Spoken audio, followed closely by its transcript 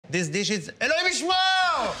This dish is Eloi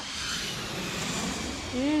Mishmor!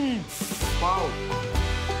 Wow.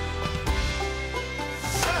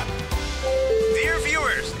 Dear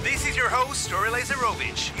viewers, this is your host, Ori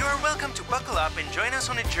Laizerouvich. You are welcome to buckle up and join us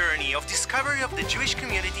on a journey of discovery of the Jewish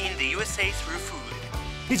community in the USA through food.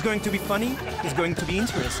 It's going to be funny, it's going to be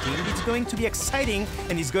interesting, it's going to be exciting,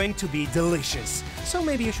 and it's going to be delicious. So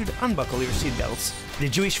maybe you should unbuckle your seatbelts. The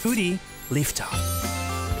Jewish Foodie, lift off.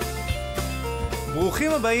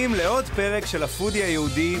 ברוכים הבאים לעוד פרק של הפודי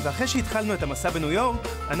היהודי, ואחרי שהתחלנו את המסע בניו יורק,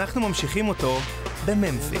 אנחנו ממשיכים אותו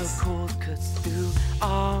בממפיס.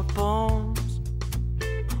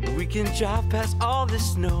 We can drive past all the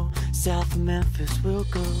snow. South Memphis we'll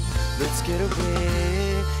go. Let's get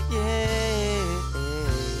away, yeah.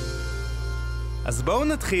 אז בואו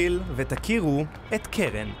נתחיל ותכירו את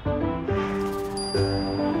קרן.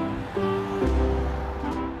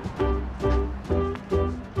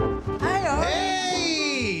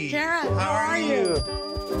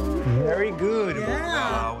 Very good. Yeah.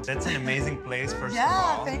 Wow, that's an amazing place, first of all.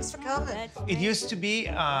 Yeah, thanks for coming. It used to be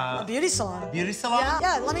A beauty salon. beauty salon?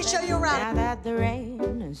 Yeah, let me show you Now around. that the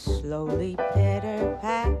rain is slowly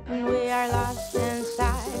pitter-patting, we are lost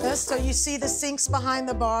inside. So you see the sinks behind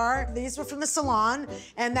the bar. These were from the salon,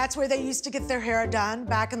 and that's where they used to get their hair done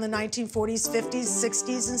back in the 1940s, 50s,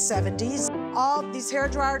 60s, and 70s. All these hair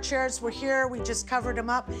dryer chairs were here. We just covered them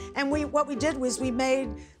up. And what we did was we made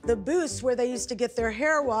the booths where they used to get their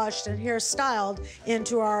hair washed and hair styled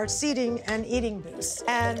into our seating and eating booths.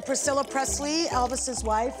 And Priscilla Presley, Elvis's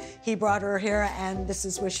wife, he brought her here, and this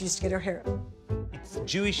is where she used to get her hair. It's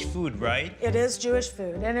Jewish food, right? It is Jewish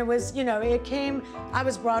food, and it was, you know, it came, I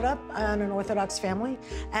was brought up in an Orthodox family,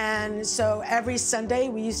 and so every Sunday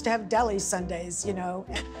we used to have deli Sundays, you know.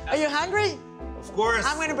 Are you hungry? Of course.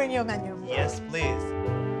 I'm gonna bring you a menu. Yes, please.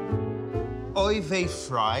 Oy vey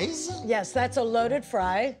fries? Yes, that's a loaded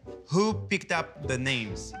fry. Who picked up the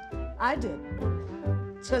names? I did.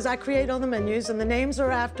 Because I create all the menus, and the names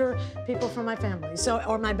are after people from my family,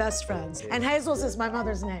 or my best friends. And Hazel's is my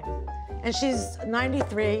mother's name. And she's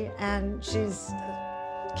 93, and she's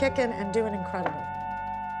kicking and doing incredible.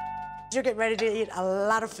 You're getting ready to eat a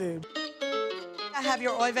lot of food. I have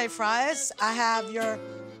your oy vey fries. I have your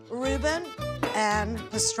Reuben and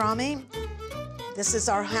pastrami. This is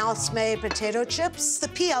our house-made potato chips. The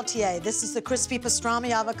PLTA, this is the crispy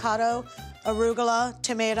pastrami, avocado, arugula,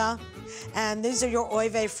 tomato. And these are your oy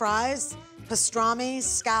vey fries, pastrami,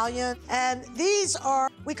 scallion. And these are,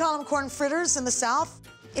 we call them corn fritters in the South.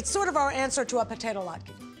 It's sort of our answer to a potato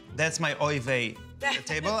latke. That's my oy vey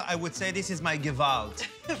table. I would say this is my Gewalt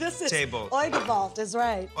This is table. Oy Gewalt is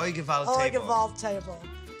right. Oy Gewalt Oy table. Gewalt table.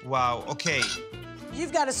 Wow, okay.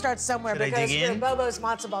 You've got to start somewhere Should I because dig your in? Bobo's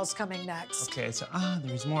Matzo Ball's coming next. Okay, so,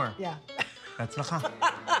 there's more. Yeah. בהצלחה.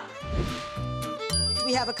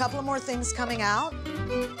 We have a couple of more things coming out.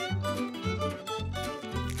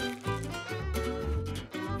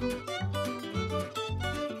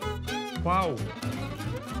 Wow.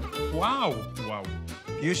 Wow. Wow.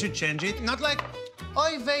 You should change it. Not like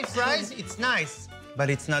oy vey fries, it's nice. But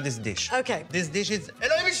it's not this dish. Okay. This dish is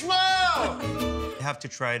Eloi Mishmor! You have to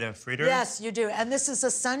try the fritter. Yes, you do. And this is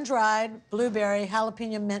a sun-dried blueberry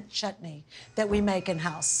jalapeno mint chutney that we make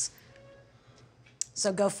in-house.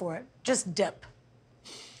 So go for it. Just dip.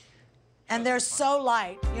 And they're so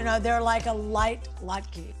light. You know, they're like a light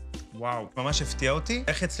latke. וואו, ממש הפתיע אותי.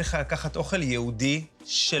 איך הצליחה לקחת אוכל יהודי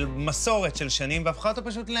של מסורת של שנים והפכה אותו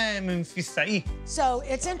פשוט לממפיסאי. So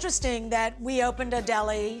it's interesting that we opened a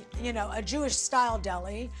deli, you know, a Jewish-style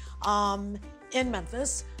deli in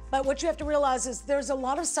Memphis. But what you have to realize is there's a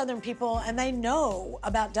lot of Southern people, and they know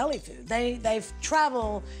about deli food. They've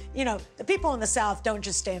traveled, you know, the people in the South don't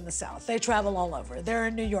just stay in the South. They travel all over. They're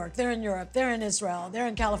in New York, they're in Europe, they're in Israel, they're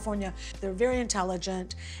in California. They're very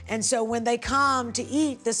intelligent. And so when they come to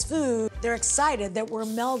eat this food, they're excited that we're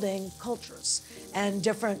melding cultures and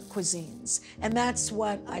different cuisines. And that's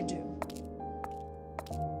what I do.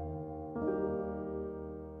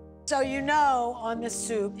 So you know, on this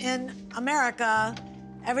soup, in America,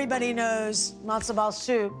 everybody knows matzo ball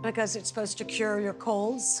soup because it's supposed to cure your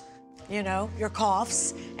colds, you know, your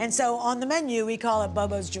coughs. And so on the menu, we call it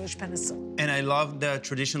Bobo's Jewish penicillin. And I love the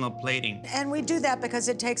traditional plating. And we do that because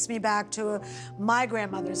it takes me back to my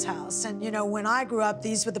grandmother's house. And, you know, when I grew up,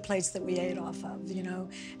 these were the plates that we ate off of, you know.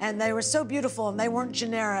 And they were so beautiful, and they weren't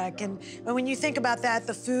generic. And when you think about that,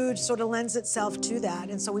 the food sort of lends itself to that.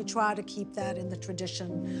 And so we try to keep that in the tradition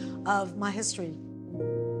of my history.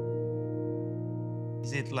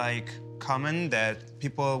 Is it like common that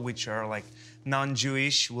people which are like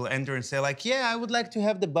non-Jewish will enter and say like, yeah, I would like to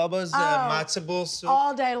have the Bobo's matzo ball soup?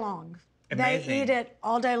 All day long. Amazing. They eat it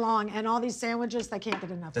all day long, and all these sandwiches, they can't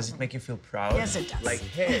get enough Does of it them. make you feel proud? Yes, it does. Like,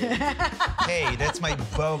 hey, hey, that's my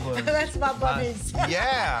bubble. That's my bubbies.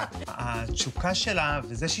 Yeah. התשוקה שלה,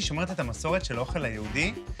 וזה שהיא שומרת את המסורת של האוכל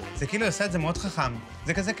היהודי, זה כאילו עושה את זה מאוד חכם.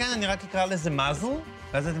 זה כזה, כן, אני רק אקרא לזה מזל,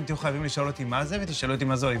 ואז אתם תהיו חייבים לשאול אותי מה זה, ותשאלו אותי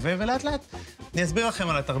מה זה אויבי, ולאט לאט אני אסביר לכם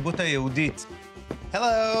על התרבות היהודית.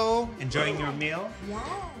 Hello! Enjoying your meal? Yes.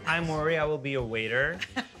 I'm Ori, I will be your waiter.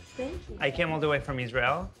 Thank you. I came all the way from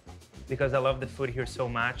Israel because I love the food here so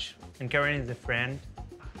much. And Karen is a friend.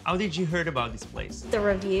 How did you hear about this place? The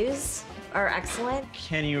reviews are excellent.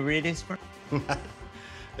 Can you read this for me?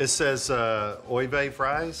 It says oive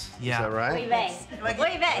fries. Yeah. Is that right?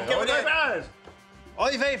 Oive. Fries.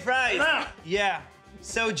 Oive fries! Yeah,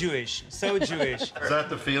 so Jewish, so Jewish. Is that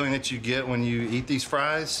the feeling that you get when you eat these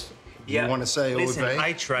fries? You want to say Listen, oive?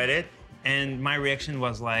 I tried it, and my reaction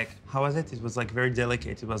was like, how was it? It was like very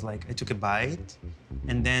delicate. It was like, I took a bite,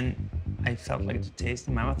 and then I felt like the taste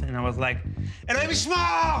in my mouth, and I was like, Eloi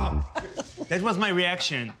Mishmar! That was my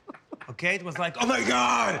reaction, okay? It was like, oh my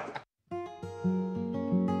God!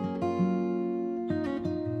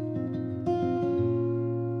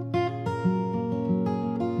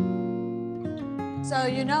 So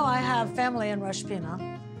you know I have family in Rosh Pina.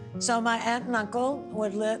 So my aunt and uncle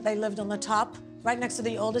they lived on the top, right next to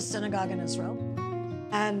the oldest synagogue in Israel.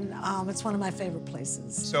 And it's one of my favorite places.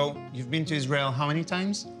 So, you've been to Israel how many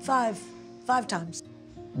times? Five times.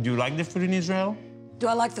 Do you like the food in Israel? Do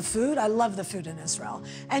I like the food? I love the food in Israel.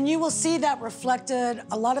 And you will see that reflected,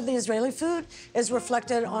 a lot of the Israeli food is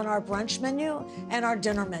reflected on our brunch menu and our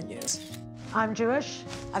dinner menus. I'm Jewish.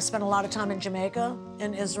 I've spent a lot of time in Jamaica,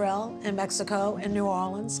 in Israel, in Mexico, in New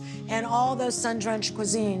Orleans, and all those sun-drenched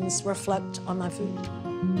cuisines reflect on my food.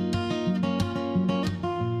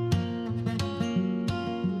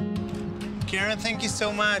 Karen, thank you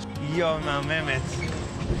so much. Yo, מהממת.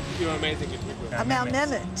 You're amazing. I'm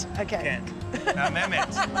מהממת. Okay. כן,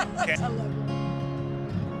 מהממת. כן.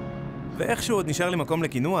 ואיכשהו עוד נשאר לי מקום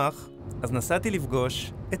לקינוח, אז נסעתי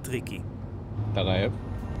לפגוש את ריקי. אתה רעב?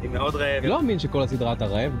 אני מאוד רעב. לא מאמין שכל הסדרה אתה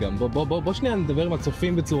רעב גם. בוא שנייה נדבר עם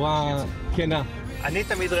הצופים בצורה כנה. אני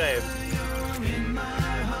תמיד רעב.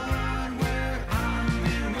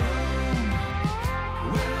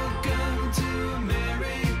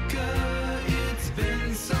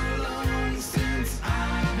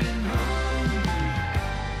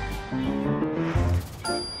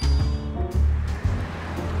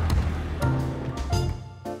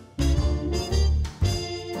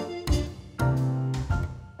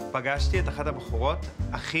 פגשתי את אחת הבחורות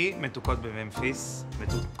הכי מתוקות בממפיס,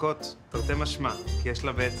 מתוקות תרתי משמע, כי יש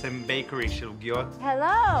לה בעצם בייקרי של עוגיות.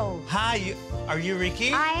 Hello. Hi, are you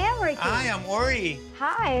Ricky? I am Ricky. Hi, I'm Ori.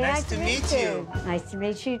 Hi, Nice to meet you. Nice to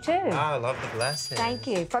meet you too. Ah, I love the glasses. Thank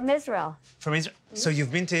you. From Israel. From Israel? So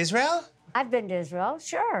you've been to Israel? I've been to Israel,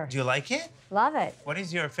 sure. Do you like it? Love it. What is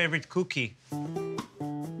your favorite cookie?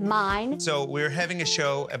 Mine. So we're having a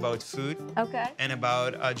show about food Okay. and about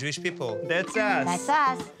Jewish people. That's us. That's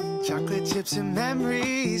us. Chocolate chips and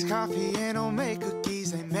memories, coffee and homemade cookies,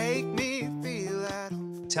 they make me feel at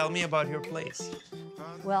home. Tell me about your place.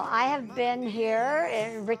 Well, I have been here in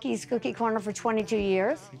Ricky's Cookie Corner for 22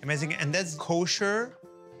 years. Amazing. And that's kosher,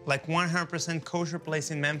 like 100% kosher place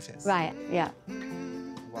in Memphis. Right, yeah.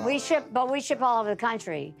 Wow. We ship all over the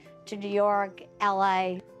country, to New York,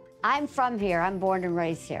 LA. I'm from here. I'm born and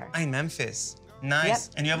raised here. In Memphis. Nice.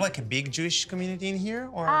 Yep. And you have like a big Jewish community in here,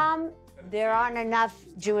 or? There aren't enough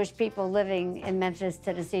Jewish people living in Memphis,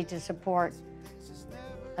 Tennessee to support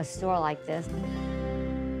a store like this.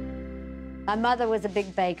 My mother was a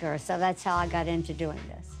big baker, so that's how I got into doing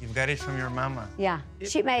this. You've got it from your mama. Yeah.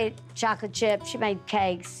 She made chocolate chips, she made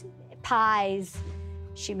cakes, pies,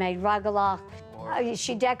 she made ragalach.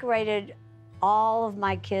 She decorated all of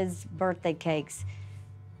my kids' birthday cakes.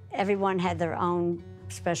 Everyone had their own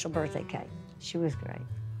special birthday cake. She was great.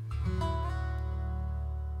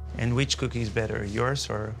 And which cookie is better, yours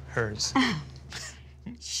or hers?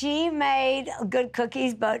 She made good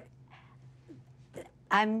cookies, but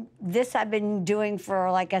I've been doing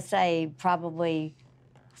for, like I say, probably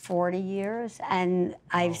 40 years, and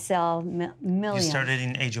I sell millions. You started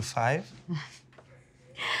in age of 5?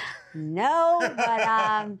 No, but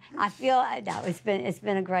I feel no. It's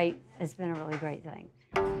been a really great thing.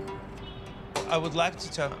 I would like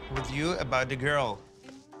to talk with you about the girl.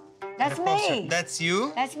 That's me. That's you?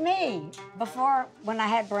 That's me. Before, when I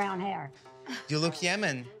had brown hair. You look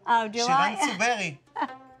Yemen. Oh, do Shiran I? Tsuberi.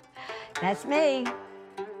 That's me.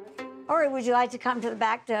 Ori, would you like to come to the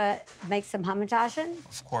back to make some hamantashen?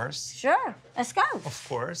 Of course. Sure. Let's go. Of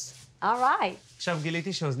course. All right. עכשיו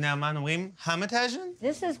גיליתי שאוזני המן אומרים, המטאז'ן?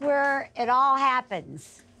 This is where it all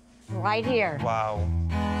happens. right here. Wow.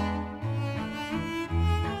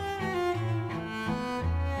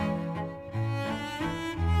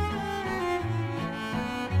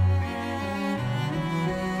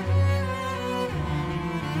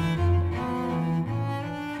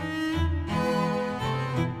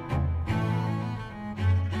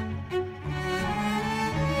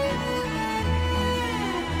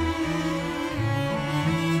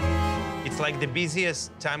 Like the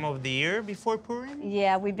busiest time of the year before Purim?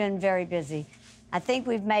 Yeah, we've been very busy. I think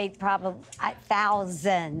we've made probably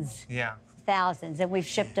thousands. Yeah. Thousands, and we've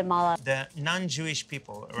shipped them all up. The non-Jewish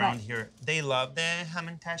people around here, they love the ham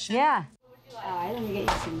and tashin? Yeah. All right, let me get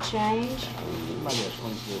you some change.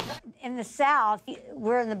 In the South,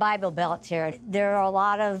 we're in the Bible Belt here. There are a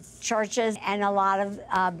lot of churches and a lot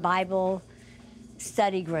of Bible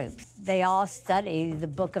study groups. They all study the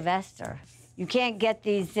Book of Esther. You can't get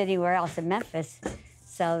these anywhere else in Memphis,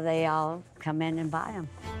 so they all come in and buy them.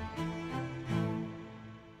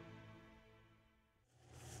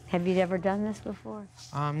 Have you ever done this before?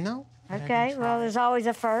 No. Okay, well, there's always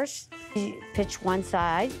a first. You pitch one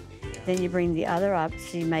side, then you bring the other up,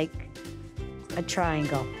 so you make a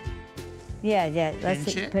triangle. Yeah, let's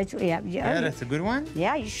pitch. Yeah, that's a good one.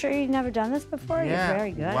 Yeah, you sure you've never done this before? Yeah. You're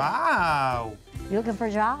very good. Wow. You looking for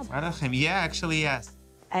a job? Yeah, actually, yes.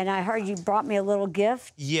 And I heard you brought me a little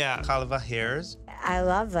gift. Yeah, halva hairs. I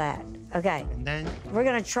love that. Okay. And then? We're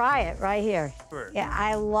gonna try it right here. Sure. Yeah,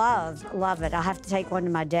 I love it. I'll have to take one to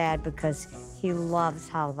my dad because he loves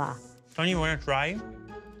halva. Don't you want to try?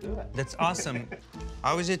 Do it. That's awesome.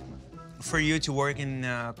 How is it for you to work in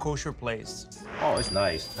a kosher place? Oh, it's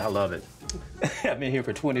nice. I love it. I've been here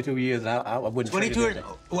for 22 years, and I wouldn't trade it. 22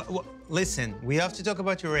 years. Listen, we have to talk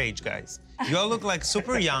about your age, guys. You all look like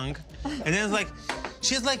super young, and then it's like,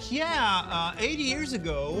 she's like, yeah, 80 years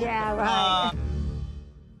ago. Yeah, right.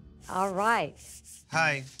 All right.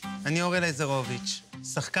 היי, אני אורי לייזרוביץ',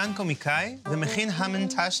 שחקן קומיקאי ומכין ham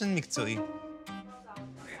and tashin מקצועי.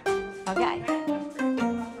 Okay.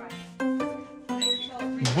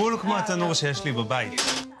 בול כמו התנור שיש לי בבית.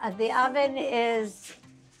 The oven is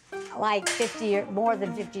like more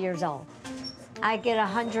than 50 years old. I get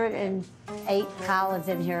 108 collars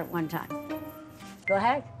in here at one time. Go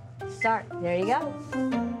ahead, start. There you go.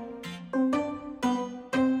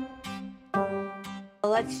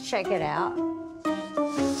 Let's check it out.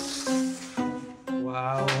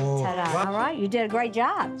 Wow. Ta-da. All right, you did a great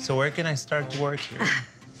job. So where can I start to work here?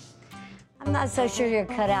 I'm not so sure you're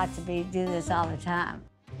cut out to do this all the time.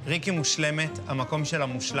 ריקי מושלמת, המקום שלה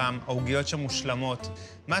מושלם, העוגיות שמושלמות.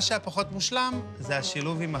 מה שהפחות מושלם זה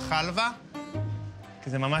השילוב עם החלבה, כי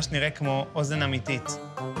זה ממש נראה כמו אוזן אמיתית.